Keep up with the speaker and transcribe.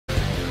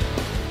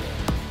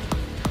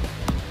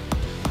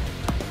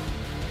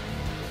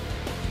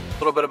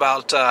little bit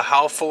about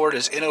how Ford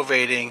is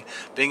innovating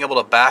being able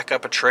to back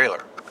up a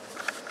trailer.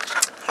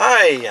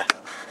 Hi,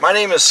 my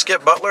name is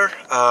Skip Butler.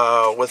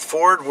 With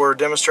Ford, we're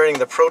demonstrating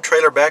the Pro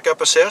Trailer Backup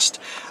Assist,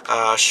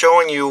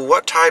 showing you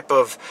what type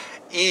of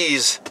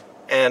ease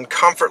and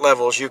comfort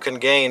levels you can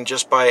gain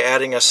just by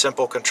adding a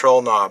simple control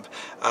knob.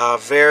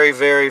 Very,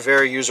 very,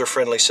 very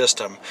user-friendly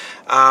system.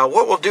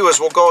 What we'll do is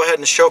we'll go ahead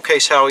and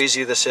showcase how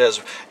easy this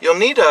is. You'll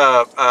need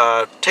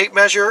a tape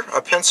measure,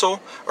 a pencil,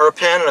 or a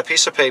pen, and a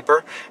piece of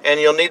paper, and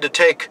you'll need to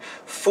take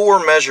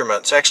 4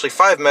 measurements, actually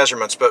 5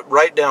 measurements, but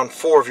write down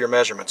 4 of your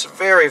measurements.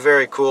 Very,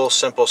 very cool,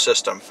 simple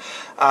system.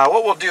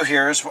 What we'll do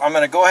here is I'm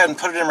going to go ahead and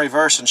put it in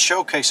reverse and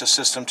showcase a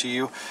system to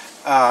you.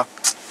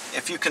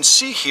 If you can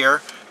see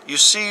here, you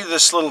see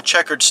this little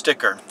checkered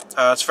sticker.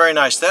 It's very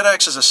nice. That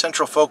acts as a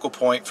central focal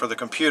point for the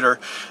computer.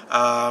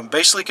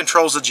 Basically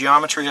controls the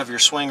geometry of your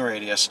swing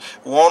radius.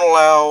 Won't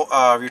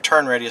allow your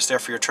turn radius there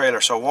for your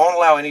trailer, so it won't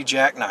allow any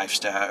jackknifes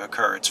to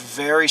occur. It's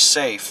very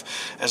safe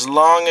as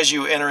long as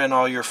you enter in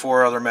all your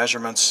 4 other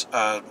measurements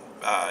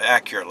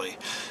accurately.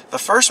 The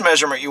first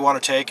measurement you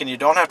want to take, and you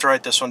don't have to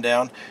write this one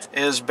down,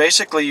 is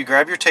basically you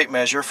grab your tape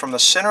measure from the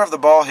center of the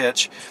ball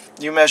hitch.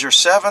 You measure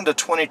 7 to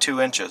 22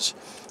 inches.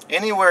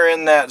 Anywhere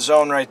in that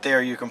zone right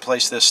there you can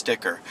place this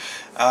sticker.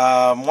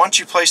 Once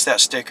you place that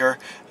sticker,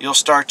 you'll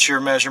start your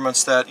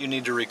measurements that you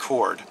need to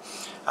record.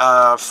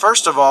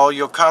 First of all,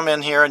 you'll come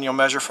in here and you'll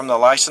measure from the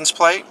license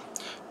plate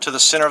to the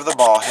center of the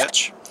ball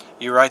hitch.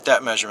 You write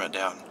that measurement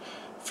down.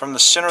 From the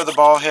center of the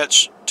ball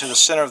hitch to the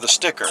center of the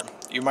sticker,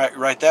 you might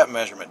write that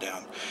measurement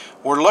down.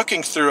 We're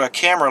looking through a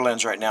camera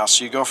lens right now,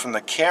 so you go from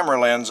the camera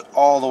lens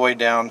all the way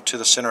down to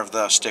the center of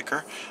the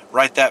sticker.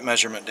 Write that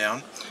measurement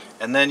down.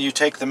 And then you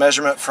take the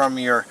measurement from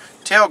your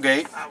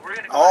tailgate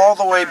all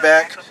the way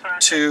back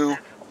to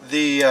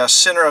the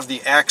center of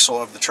the axle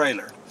of the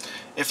trailer.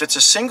 If it's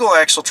a single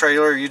axle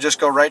trailer, you just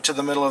go right to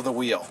the middle of the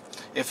wheel.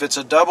 If it's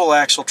a double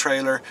axle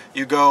trailer,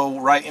 you go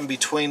right in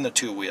between the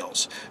 2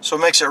 wheels. So it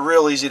makes it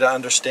real easy to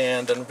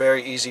understand and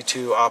very easy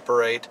to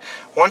operate.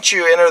 Once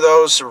you enter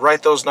those,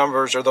 write those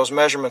numbers or those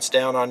measurements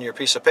down on your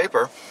piece of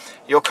paper,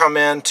 you'll come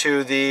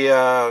into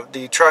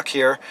the truck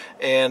here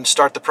and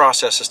start the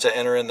processes to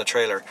enter in the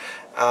trailer.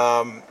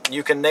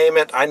 You can name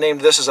it. I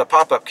named this as a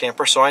pop-up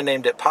camper, so I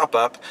named it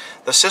Pop-Up.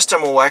 The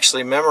system will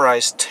actually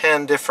memorize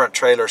 10 different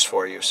trailers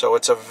for you, so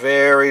it's a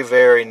very,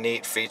 very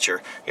neat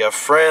feature. You have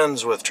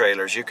friends with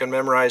trailers, you can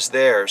memorize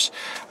theirs.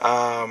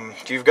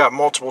 If you've got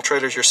multiple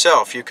trailers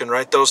yourself, you can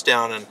write those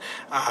down and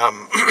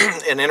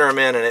and enter them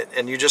in,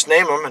 and you just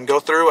name them and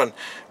go through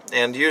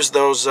and use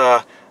those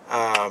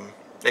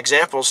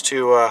examples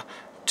to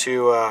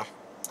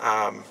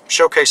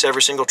showcase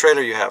every single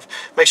trailer you have.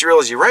 Makes it real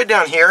easy. Right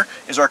down here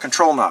is our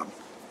control knob.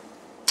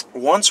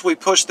 Once we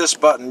push this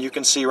button, you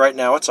can see right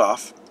now it's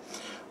off.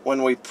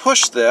 When we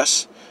push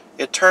this,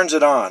 it turns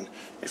it on.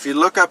 If you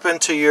look up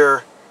into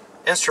your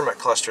instrument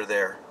cluster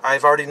there,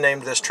 I've already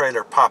named this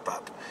trailer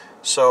Pop-Up.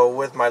 So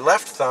with my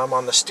left thumb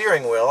on the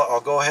steering wheel, I'll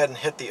go ahead and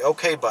hit the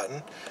OK button.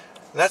 And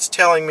that's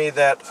telling me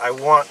that I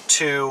want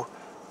to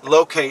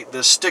locate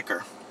this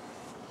sticker.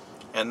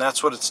 And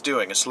that's what it's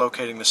doing. It's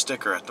locating the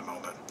sticker at the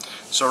moment.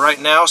 So right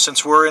now,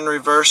 since we're in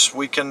reverse,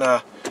 we can,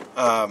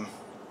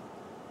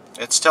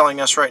 it's telling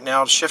us right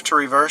now to shift to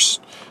reverse.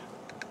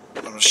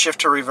 I'm going to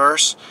shift to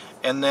reverse,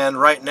 and then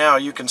right now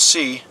you can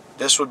see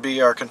this would be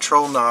our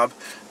control knob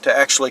to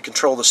actually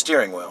control the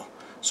steering wheel.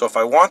 So if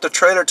I want the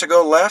trailer to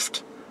go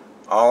left,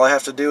 all I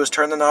have to do is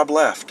turn the knob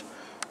left.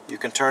 You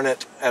can turn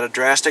it at a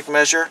drastic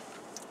measure,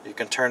 you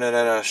can turn it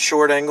at a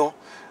short angle,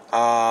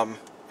 and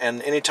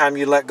anytime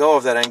you let go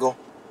of that angle,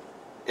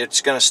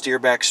 it's going to steer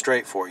back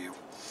straight for you.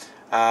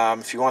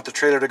 If you want the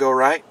trailer to go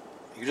right,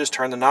 you just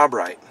turn the knob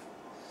right.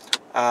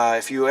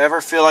 If you ever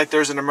feel like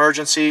there's an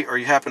emergency or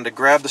you happen to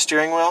grab the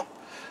steering wheel,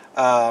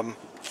 well,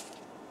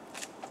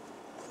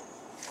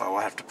 I'll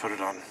have to put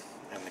it on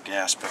in the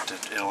gas, but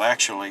it'll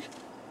actually,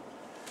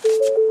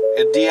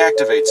 it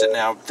deactivates it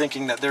now,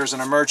 thinking that there's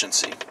an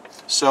emergency.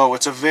 So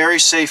it's a very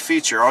safe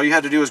feature. All you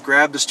had to do is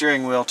grab the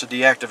steering wheel to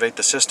deactivate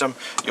the system.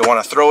 You'll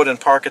want to throw it in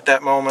park at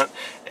that moment,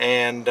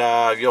 and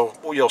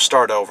you'll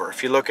start over.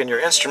 If you look in your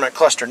instrument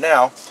cluster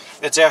now,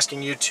 it's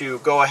asking you to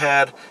go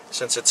ahead,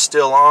 since it's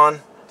still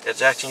on,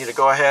 it's asking you to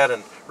go ahead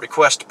and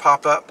request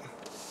Pop-Up.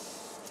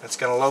 It's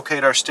going to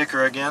locate our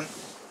sticker again.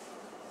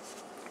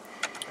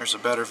 There's a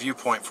better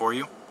viewpoint for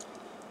you.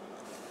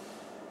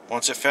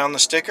 Once it found the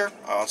sticker,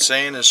 all it's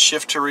saying is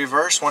shift to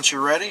reverse once you're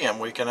ready, and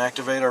we can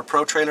activate our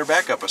Pro Trailer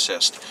Backup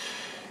Assist.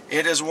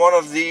 It is one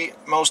of the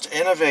most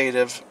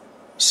innovative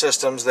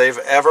systems they've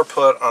ever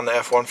put on the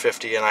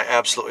F-150, and I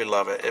absolutely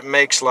love it. It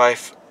makes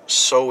life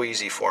so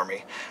easy for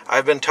me.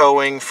 I've been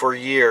towing for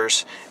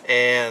years,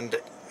 and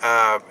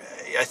I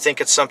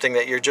think it's something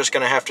that you're just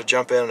going to have to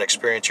jump in and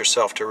experience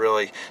yourself to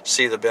really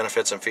see the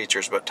benefits and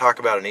features. But talk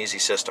about an easy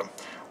system.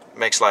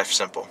 Makes life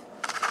simple.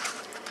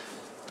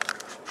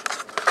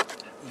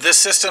 This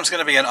system is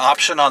going to be an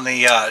option on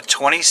the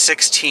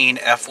 2016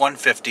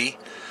 F-150.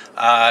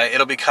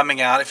 It'll be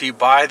coming out if you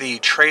buy the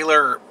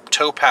trailer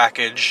tow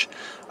package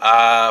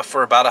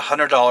for about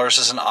 $100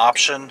 as an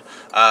option.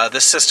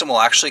 This system will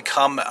actually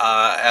come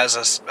as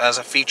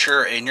a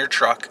feature in your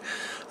truck.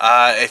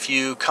 If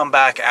you come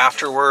back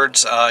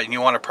afterwards and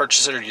you want to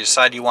purchase it, or you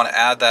decide you want to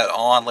add that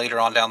on later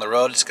on down the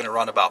road, it's going to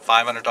run about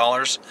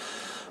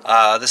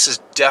 $500. This is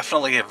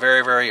definitely a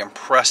very, very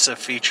impressive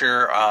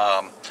feature.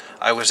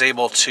 I was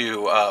able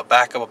to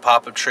back up a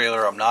pop-up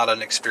trailer. I'm not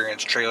an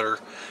experienced trailer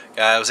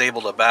guy. I was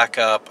able to back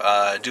up,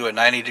 do a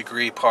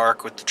 90-degree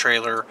park with the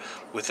trailer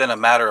within a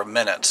matter of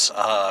minutes.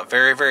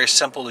 Very, very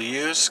simple to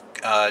use.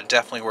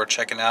 Definitely worth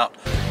checking out.